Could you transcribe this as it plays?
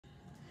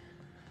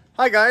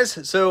Hi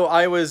guys, so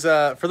I was,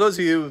 for those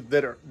of you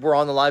that were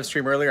on the live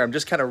stream earlier, I'm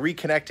just kind of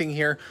reconnecting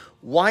here.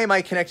 Why am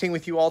I connecting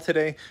with you all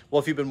today?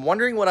 Well, if you've been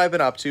wondering what I've been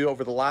up to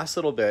over the last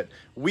little bit,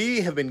 we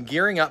have been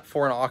gearing up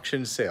for an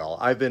auction sale.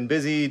 I've been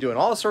busy doing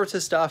all sorts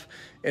of stuff,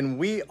 and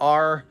we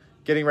are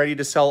getting ready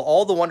to sell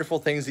all the wonderful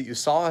things that you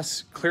saw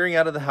us clearing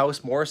out of the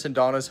house, Morris and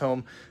Donna's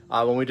home,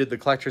 when we did the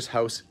Collector's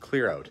House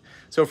clear out.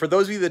 So for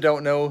those of you that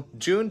don't know,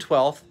 June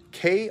 12th,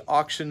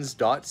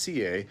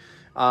 kauctions.ca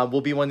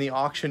will be when the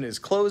auction is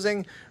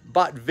closing,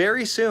 but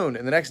very soon,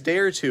 in the next day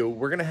or two,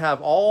 we're gonna have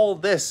all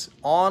this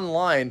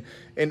online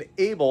and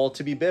able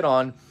to be bid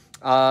on.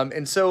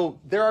 And so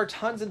there are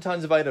tons and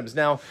tons of items.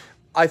 Now,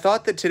 I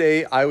thought that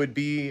today I would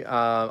be,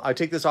 I'd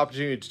take this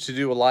opportunity to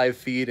do a live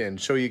feed and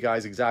show you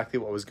guys exactly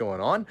what was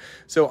going on.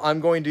 So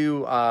I'm going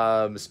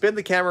to spin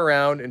the camera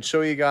around and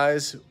show you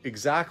guys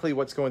exactly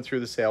what's going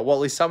through the sale. Well,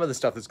 at least some of the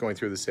stuff that's going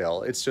through the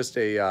sale. It's just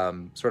a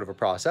sort of a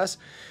process.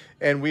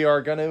 And we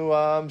are going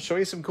to show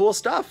you some cool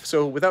stuff.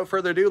 So without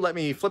further ado, let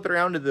me flip it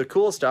around to the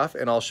cool stuff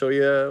and I'll show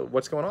you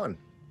what's going on.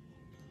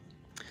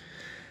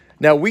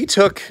 Now, we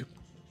took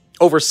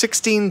over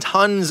 16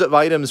 tons of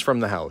items from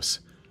the house,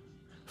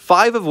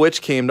 5 of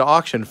which came to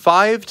auction.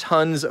 5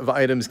 tons of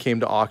items came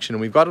to auction, and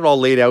we've got it all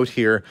laid out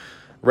here,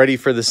 ready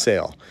for the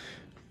sale.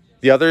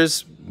 The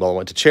others, well,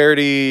 went to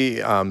charity.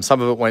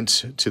 Some of it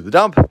went to the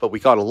dump, but we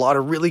got a lot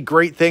of really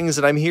great things,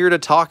 and I'm here to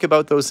talk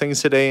about those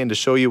things today and to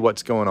show you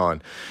what's going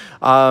on.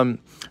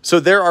 So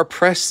there are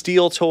pressed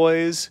steel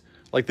toys,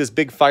 like this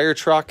big fire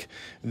truck.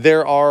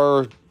 There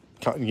are,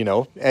 you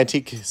know,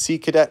 antique Sea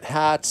Cadet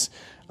hats,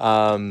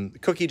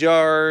 cookie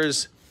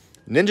jars,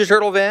 Ninja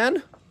Turtle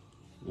van.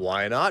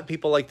 Why not?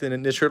 People like the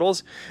Ninja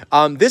Turtles.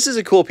 This is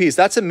a cool piece.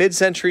 That's a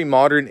mid-century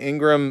modern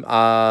Ingram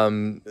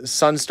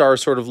Sunstar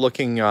sort of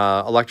looking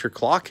electric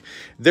clock.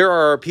 There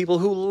are people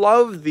who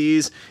love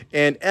these,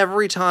 and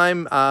every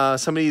time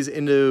somebody's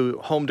into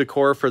home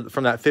decor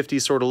from that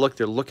 50s sort of look,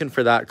 they're looking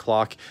for that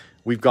clock.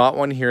 We've got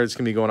one here that's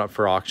going to be going up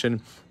for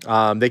auction.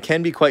 They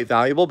can be quite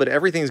valuable, but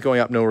everything's going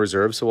up no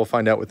reserve, so we'll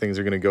find out what things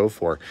are going to go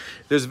for.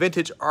 There's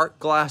vintage art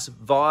glass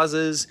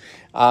vases.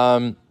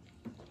 I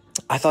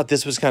thought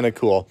this was kind of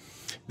cool.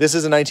 This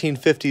is a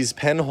 1950s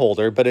pen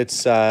holder, but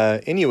it's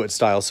Inuit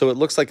style, so it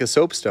looks like a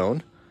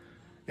soapstone,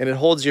 and it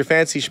holds your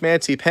fancy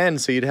schmancy pen,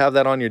 so you'd have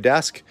that on your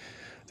desk.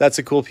 That's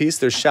a cool piece.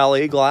 There's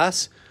chalet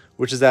glass,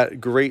 which is that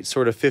great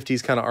sort of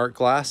 50s kind of art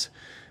glass.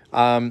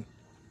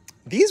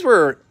 These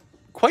were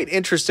quite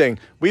interesting.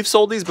 We've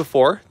sold these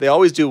before. They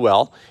always do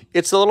well.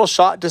 It's a little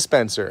shot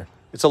dispenser.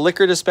 It's a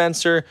liquor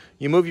dispenser.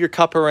 You move your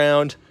cup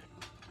around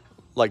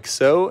like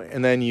so,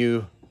 and then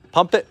you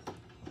pump it,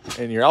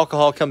 and your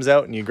alcohol comes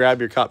out and you grab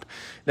your cup.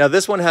 Now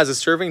this one has a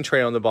serving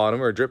tray on the bottom,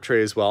 or a drip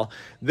tray as well.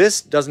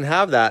 This doesn't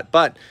have that,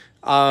 but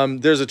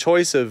there's a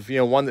choice of, you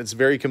know, one that's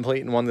very complete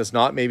and one that's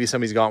not. Maybe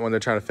somebody's got one they're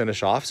trying to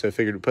finish off, so I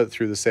figured to put it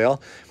through the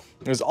sale.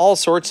 There's all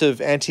sorts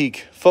of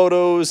antique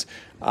photos,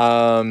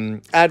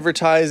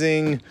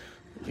 advertising,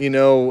 you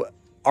know,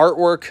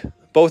 artwork,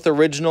 both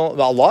original,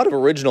 a lot of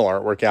original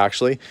artwork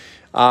actually.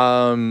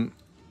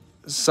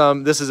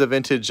 This is a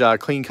vintage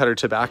Clean Cutter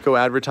Tobacco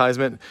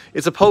advertisement.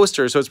 It's a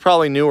poster, so it's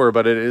probably newer,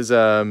 but it is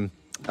a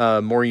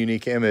more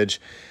unique image.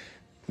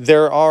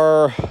 There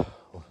are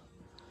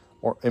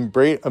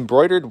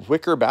embroidered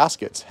wicker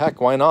baskets. Heck,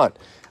 why not?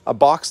 A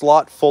box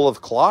lot full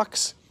of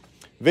clocks,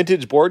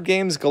 vintage board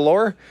games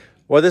galore.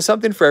 Well, there's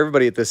something for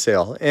everybody at this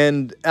sale.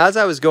 And as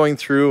I was going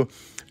through,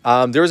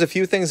 there was a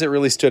few things that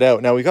really stood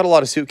out. Now, we got a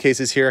lot of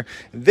suitcases here.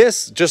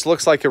 This just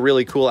looks like a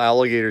really cool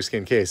alligator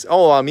skin case.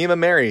 Oh, Mima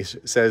Mary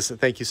says,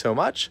 thank you so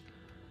much.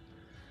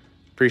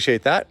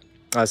 Appreciate that.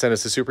 Send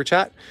us a super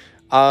chat.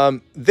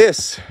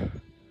 This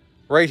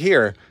right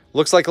here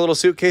looks like a little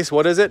suitcase.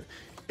 What is it?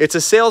 It's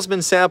a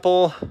salesman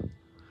sample.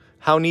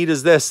 How neat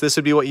is this? This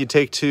would be what you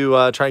take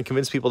to try and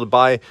convince people to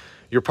buy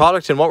your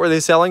product. And what were they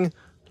selling?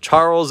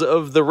 Charles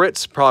of the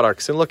Ritz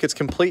products. And look, it's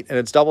complete and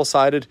it's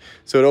double-sided,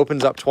 so it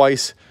opens up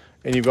twice.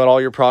 And you've got all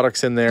your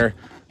products in there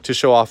to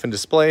show off and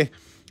display.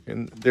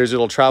 And there's a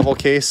little travel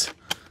case,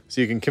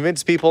 so you can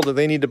convince people that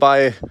they need to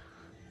buy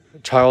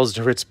Charles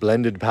de Ritz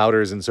blended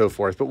powders and so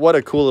forth. But what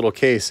a cool little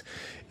case.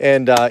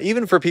 And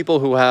even for people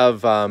who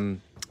have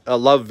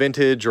love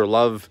vintage or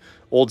love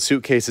old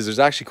suitcases, there's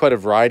actually quite a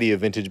variety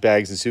of vintage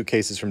bags and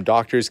suitcases, from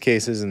doctor's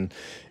cases and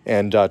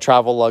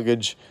travel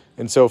luggage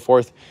and so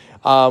forth.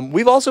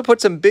 We've also put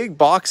some big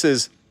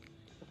boxes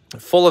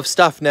full of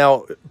stuff.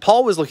 Now,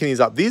 Paul was looking these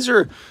up. These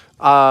are...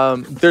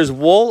 there's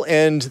wool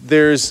and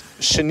there's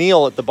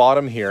chenille at the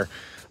bottom here.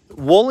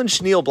 Wool and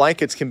chenille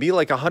blankets can be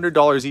like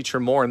 $100 each or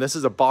more, and this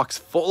is a box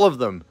full of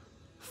them,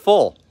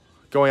 full,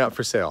 going out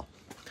for sale.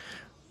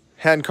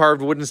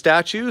 Hand-carved wooden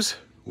statues,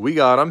 we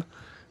got them.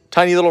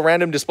 Tiny little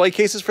random display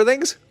cases for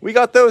things, we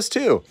got those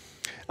too.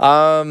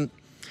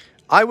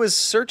 I was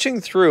searching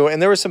through, and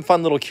there were some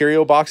fun little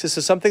curio boxes, so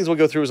some things we'll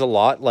go through as a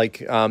lot, like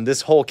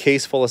this whole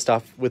case full of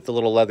stuff with the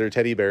little leather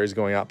teddy bears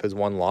going up as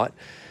one lot.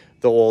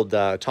 The old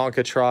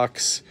Tonka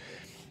trucks,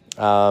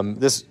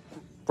 this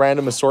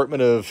random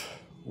assortment of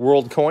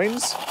world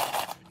coins,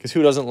 because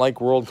who doesn't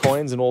like world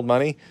coins and old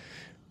money?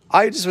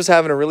 I just was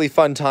having a really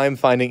fun time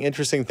finding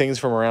interesting things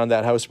from around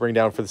that house to bring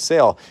down for the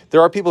sale. There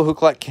are people who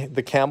collect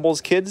the Campbell's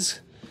kids.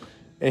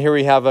 And here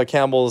we have a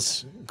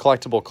Campbell's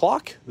collectible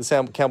clock,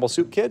 the Campbell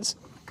Soup Kids.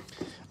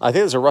 I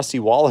think there's a Rusty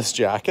Wallace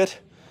jacket.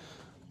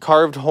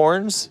 Carved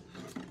horns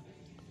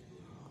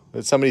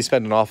that somebody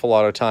spent an awful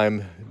lot of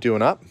time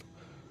doing up.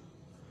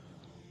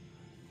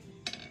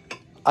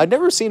 I'd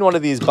never seen one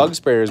of these bug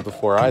sprayers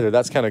before either.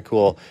 That's kind of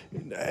cool.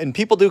 And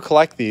people do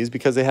collect these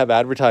because they have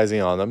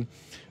advertising on them.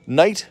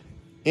 Knight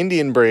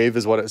Indian Brave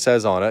is what it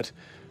says on it.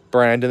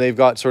 Brand, and they've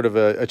got sort of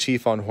a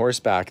chief on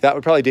horseback. That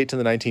would probably date to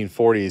the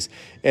 1940s.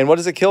 And what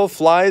does it kill?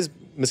 Flies,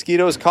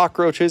 mosquitoes,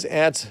 cockroaches,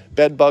 ants,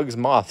 bed bugs,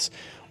 moths.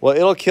 Well,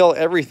 it'll kill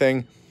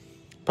everything.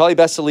 Probably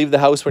best to leave the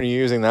house when you're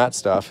using that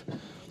stuff.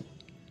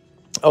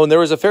 Oh, and there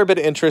was a fair bit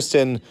of interest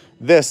in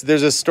this.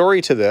 There's a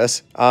story to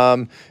this.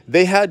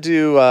 They had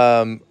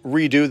to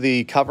redo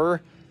the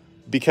cover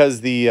because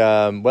the,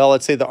 well,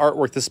 let's say the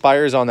artwork, the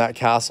spires on that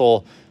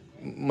castle,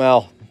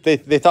 well, they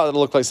thought it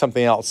looked like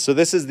something else. So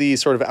this is the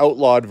sort of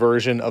outlawed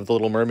version of the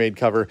Little Mermaid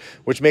cover,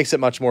 which makes it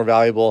much more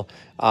valuable.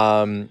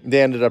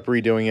 They ended up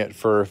redoing it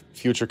for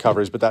future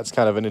covers, but that's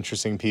kind of an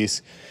interesting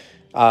piece.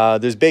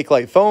 There's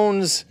Bakelite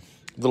phones,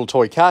 little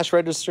toy cash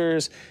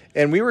registers,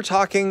 and we were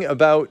talking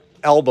about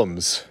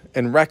albums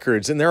and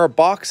records, and there are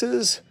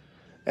boxes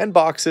and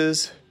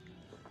boxes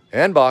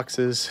and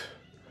boxes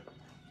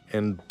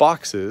and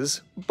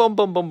boxes,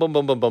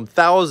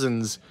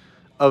 thousands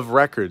of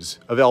records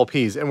of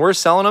LPs, and we're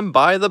selling them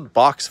by the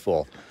box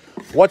full.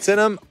 What's in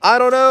them? I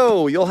don't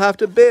know. You'll have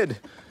to bid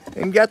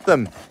and get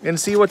them and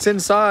see what's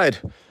inside.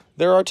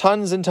 There are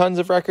tons and tons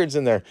of records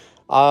in there.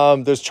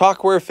 There's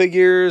chalkware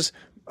figures.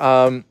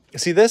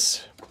 See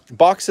this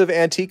box of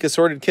antique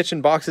assorted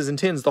kitchen boxes and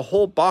tins. The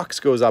whole box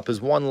goes up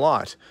as one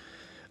lot.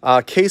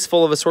 Case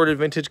full of assorted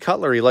vintage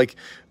cutlery. Like,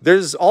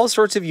 there's all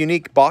sorts of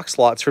unique box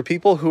lots for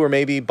people who are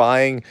maybe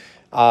buying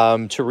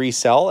to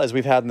resell, as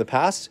we've had in the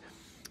past.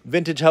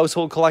 Vintage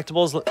household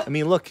collectibles. I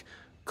mean, look,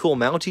 cool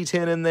Mountie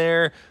tin in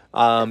there,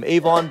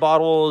 Avon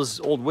bottles,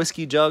 old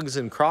whiskey jugs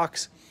and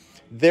crocks.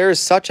 There's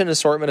such an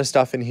assortment of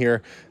stuff in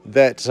here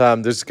that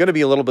there's going to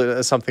be a little bit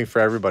of something for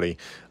everybody.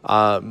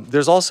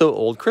 There's also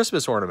old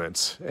Christmas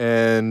ornaments.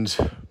 And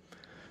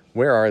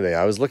where are they?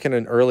 I was looking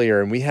in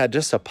earlier and we had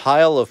just a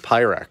pile of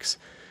Pyrex.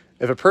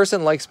 If a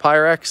person likes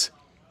Pyrex,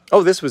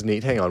 oh, this was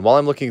neat. Hang on. While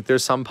I'm looking,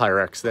 there's some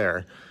Pyrex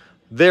there.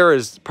 There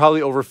is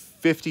probably over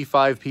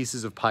 55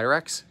 pieces of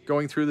Pyrex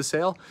going through the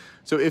sale.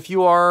 So if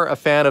you are a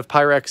fan of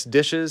Pyrex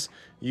dishes,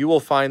 you will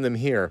find them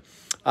here.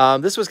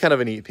 This was kind of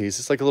a neat piece.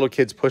 It's like a little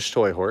kid's push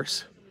toy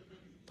horse.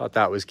 Thought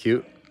that was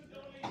cute.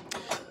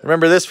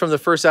 Remember this from the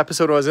first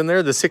episode I was in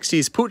there? The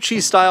 60s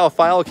Pucci style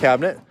file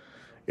cabinet.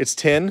 It's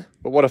tin,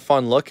 but what a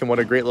fun look and what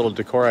a great little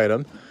decor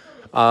item.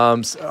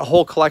 A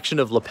whole collection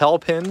of lapel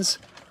pins.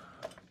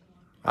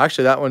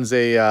 Actually, that one's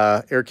a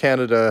Air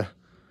Canada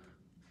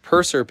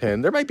purser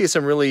pin. There might be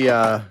some really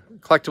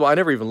collectible. I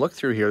never even looked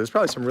through here. There's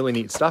probably some really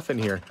neat stuff in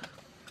here.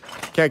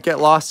 Can't get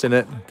lost in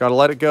it. Gotta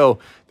let it go.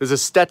 There's a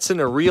Stetson,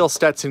 a real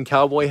Stetson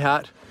cowboy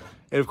hat.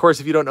 And of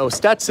course, if you don't know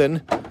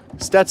Stetson,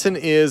 Stetson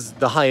is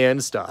the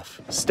high-end stuff.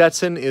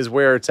 Stetson is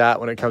where it's at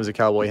when it comes to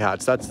cowboy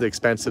hats. That's the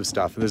expensive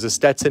stuff. And there's a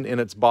Stetson in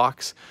its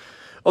box.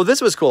 Oh,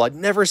 this was cool. I'd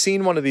never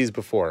seen one of these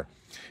before.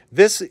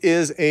 This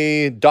is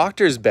a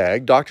doctor's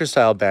bag,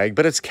 doctor-style bag,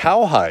 but it's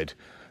cowhide.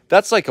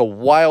 That's like a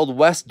Wild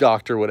West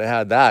doctor would have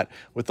had that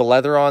with the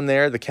leather on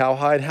there, the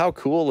cowhide. How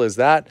cool is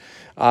that?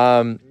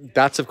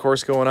 That's, of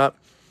course, going up.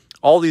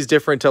 All these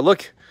different,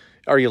 look,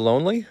 are you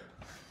lonely?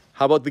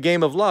 How about the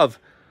Game of Love?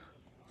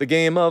 The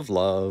Game of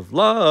Love,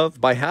 Love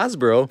by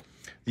Hasbro.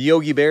 The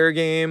Yogi Bear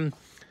game.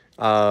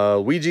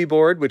 Ouija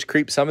board, which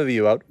creeps some of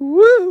you out.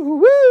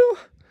 Woo, woo.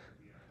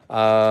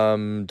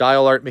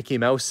 Dial Art Mickey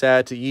Mouse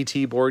set,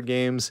 E.T. board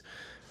games.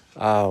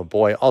 Oh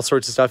boy, all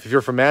sorts of stuff. If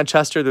you're from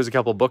Manchester, there's a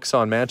couple books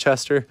on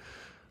Manchester.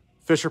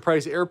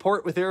 Fisher-Price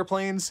Airport with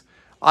airplanes.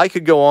 I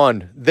could go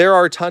on. There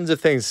are tons of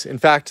things. In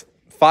fact,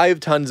 5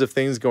 tons of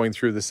things going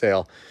through the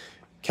sale.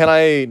 Can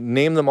I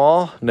name them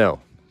all? No.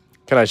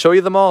 Can I show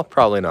you them all?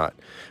 Probably not.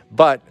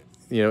 But,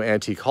 you know,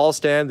 antique hall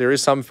stand. There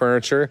is some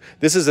furniture.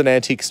 This is an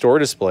antique store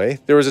display.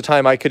 There was a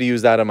time I could have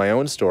used that in my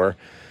own store.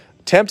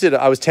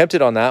 I was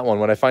tempted on that one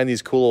when I find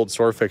these cool old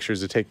store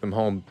fixtures to take them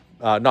home.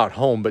 Not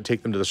home, but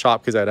take them to the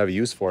shop because I'd have a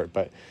use for it.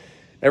 But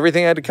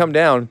everything had to come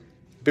down.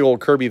 Big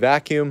old Kirby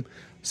vacuum.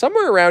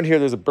 Somewhere around here,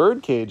 there's a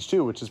bird cage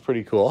too, which is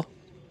pretty cool.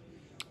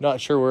 Not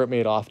sure where it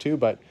made off to,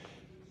 but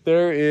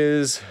there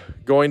is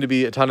going to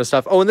be a ton of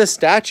stuff. Oh, and this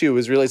statue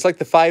is really, it's like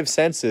the 5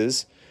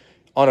 senses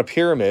on a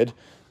pyramid.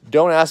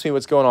 Don't ask me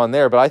what's going on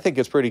there, but I think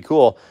it's pretty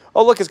cool.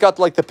 Oh, look, it's got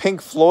like the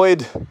Pink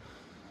Floyd.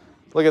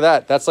 Look at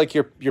that. That's like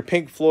your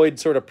Pink Floyd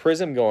sort of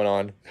prism going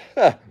on.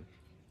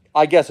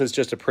 I guess it's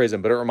just a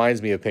prism, but it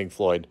reminds me of Pink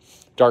Floyd.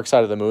 Dark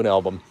Side of the Moon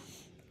album.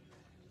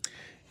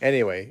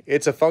 Anyway,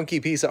 it's a funky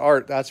piece of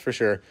art, that's for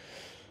sure.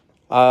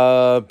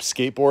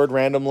 Skateboard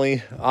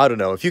randomly. I don't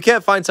know. If you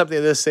can't find something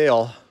in this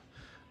sale,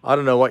 I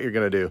don't know what you're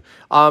going to do.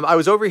 I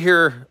was over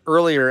here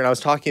earlier and I was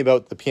talking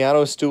about the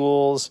piano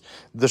stools,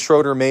 the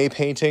Schroeder May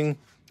painting.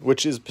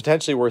 which is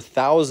potentially worth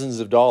thousands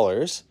of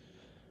dollars.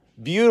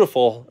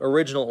 Beautiful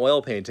original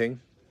oil painting.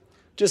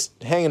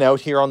 Just hanging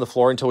out here on the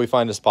floor until we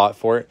find a spot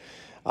for it.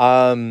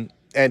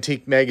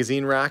 Antique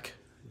magazine rack,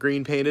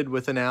 green painted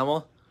with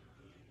enamel.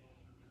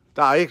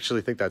 I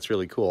actually think that's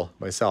really cool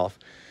myself.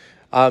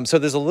 So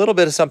there's a little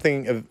bit of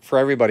something for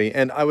everybody.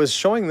 And I was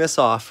showing this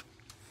off.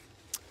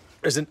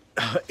 There's an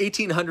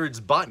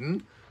 1800s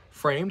button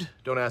framed.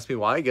 Don't ask me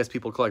why. I guess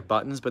people collect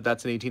buttons, but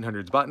that's an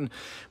 1800s button.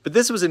 But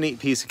this was a neat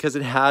piece because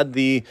it had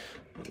the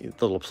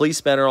little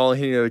police banner, all,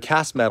 you know,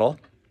 cast metal.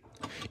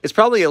 It's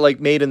probably like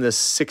made in the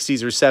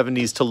 60s or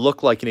 70s to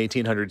look like an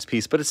 1800s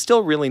piece, but it's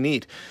still really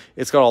neat.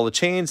 It's got all the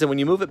chains, and when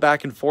you move it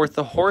back and forth,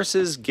 the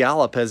horses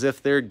gallop as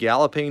if they're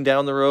galloping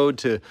down the road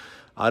to,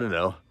 I don't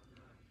know,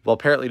 well,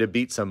 apparently to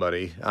beat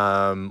somebody,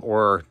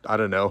 or I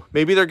don't know.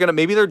 Maybe they're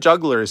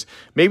jugglers.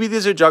 Maybe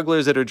these are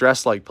jugglers that are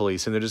dressed like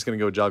police and they're just gonna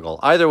go juggle.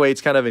 Either way,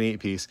 it's kind of a neat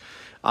piece.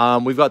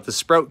 We've got the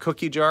Sprout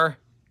cookie jar.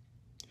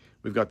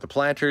 We've got the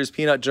Planters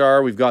peanut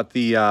jar. We've got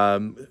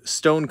the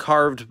stone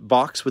carved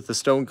box with the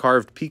stone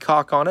carved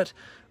peacock on it.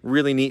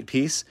 Really neat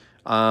piece.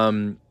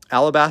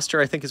 Alabaster,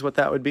 I think is what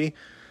that would be.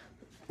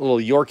 A little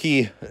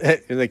Yorkie.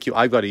 Isn't that cute?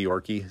 I've got a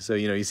Yorkie. So,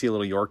 you know, you see a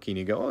little Yorkie and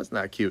you go, oh, isn't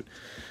that cute?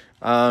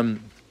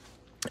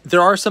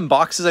 There are some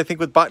boxes, I think,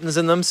 with buttons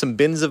in them. Some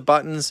bins of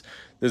buttons.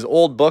 There's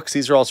old books.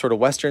 These are all sort of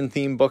Western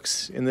themed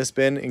books in this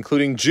bin,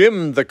 including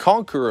Jim the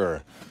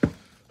Conqueror.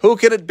 Who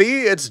can it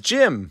be? It's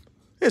Jim.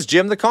 It's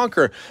Jim the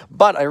Conqueror.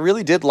 But I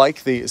really did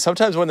like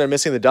sometimes when they're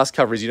missing the dust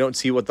covers, you don't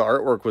see what the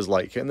artwork was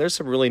like. And there's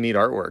some really neat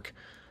artwork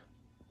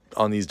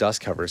on these dust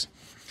covers.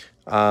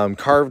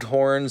 Carved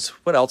horns.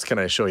 What else can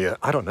I show you?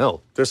 I don't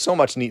know. There's so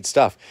much neat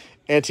stuff.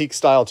 Antique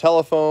style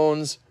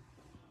telephones.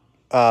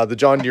 The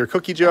John Deere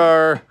cookie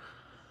jar.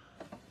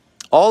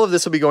 All of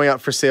this will be going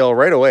out for sale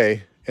right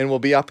away. And will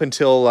be up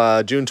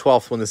until June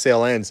 12th when the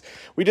sale ends.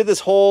 We did this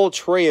whole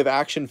tray of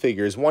action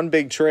figures. One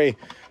big tray.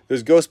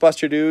 There's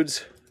Ghostbuster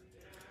dudes,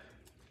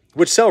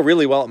 which sell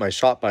really well at my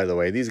shop, by the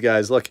way. These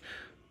guys, look,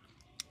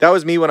 that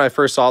was me when I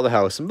first saw the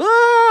house.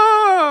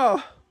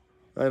 Ah!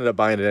 I ended up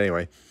buying it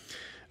anyway.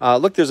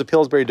 Look, there's a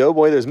Pillsbury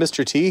Doughboy. There's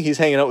Mr. T. He's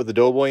hanging out with the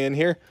Doughboy in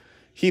here.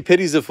 He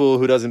pities the fool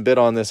who doesn't bid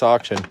on this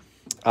auction.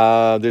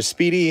 There's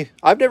Speedy.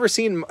 I've never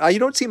seen, you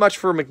don't see much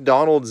for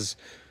McDonald's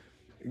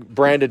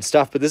branded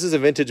stuff, but this is a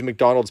vintage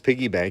McDonald's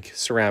piggy bank,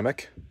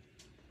 ceramic.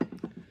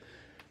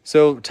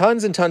 So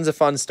tons and tons of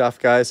fun stuff,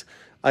 guys.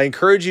 I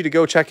encourage you to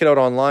go check it out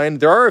online.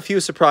 There are a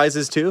few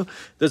surprises too.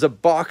 There's a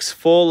box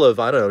full of,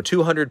 I don't know,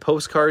 200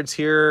 postcards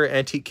here,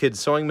 antique kids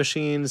sewing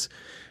machines.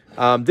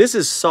 This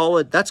is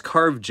solid. That's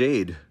carved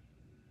jade.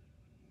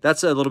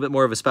 That's a little bit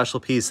more of a special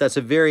piece. That's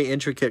a very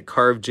intricate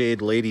carved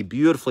jade lady,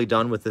 beautifully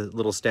done with the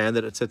little stand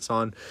that it sits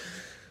on.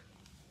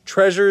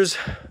 Treasures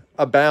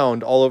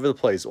abound all over the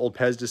place. Old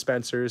Pez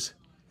dispensers.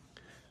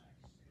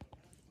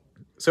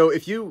 So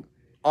if you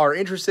are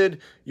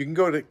interested, you can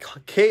go to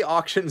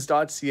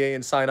kauctions.ca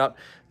and sign up.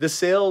 The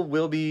sale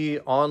will be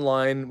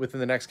online within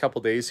the next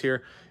couple days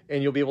here,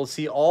 and you'll be able to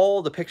see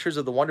all the pictures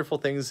of the wonderful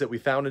things that we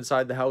found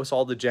inside the house,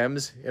 all the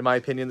gems, in my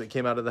opinion, that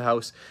came out of the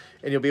house.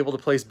 And you'll be able to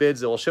place bids.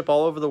 They will ship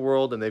all over the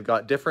world, and they've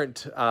got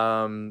different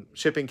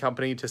shipping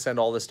company to send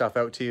all this stuff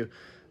out to you.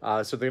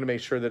 So they're going to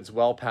make sure that it's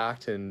well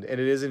packed, and it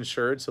is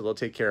insured, so they'll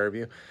take care of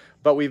you.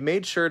 But we've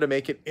made sure to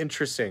make it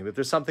interesting, that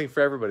there's something for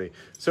everybody.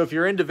 So if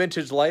you're into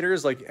vintage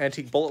lighters, like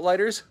antique bullet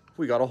lighters,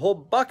 we got a whole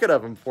bucket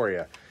of them for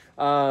you.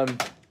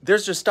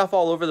 There's just stuff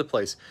all over the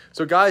place.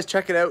 So guys,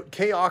 check it out,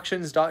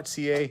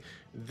 kauctions.ca.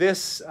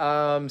 This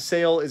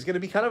sale is going to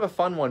be kind of a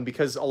fun one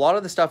because a lot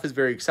of the stuff is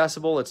very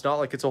accessible. It's not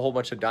like it's a whole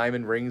bunch of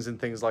diamond rings and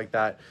things like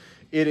that.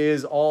 It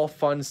is all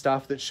fun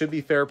stuff that should be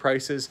fair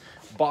prices.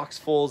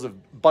 Boxfuls of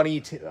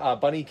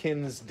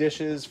Bunnykins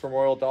dishes from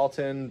Royal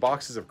Dalton,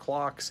 boxes of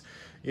clocks.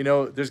 You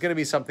know, there's going to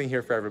be something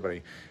here for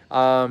everybody.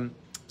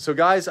 So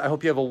guys, I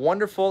hope you have a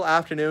wonderful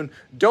afternoon.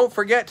 Don't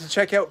forget to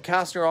check out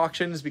Kastner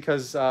Auctions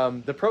because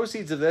the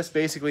proceeds of this,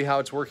 basically how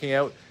it's working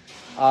out,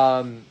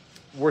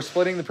 we're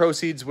splitting the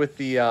proceeds with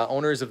the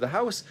owners of the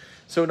house.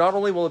 So not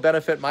only will it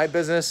benefit my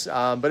business,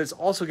 but it's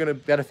also going to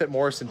benefit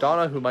Morris and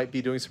Donna, who might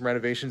be doing some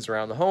renovations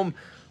around the home,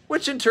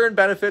 which in turn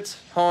benefits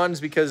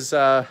Hans because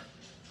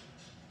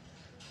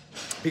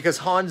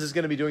Hans is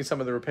going to be doing some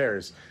of the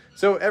repairs.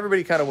 So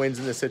everybody kind of wins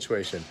in this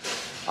situation.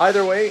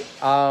 Either way,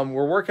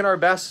 we're working our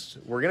best.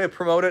 We're going to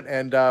promote it,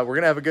 and we're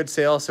going to have a good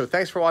sale. So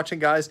thanks for watching,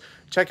 guys.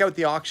 Check out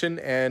the auction,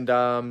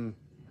 and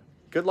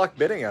good luck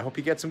bidding. I hope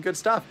you get some good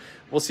stuff.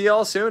 We'll see you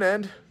all soon,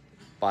 and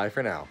bye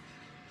for now.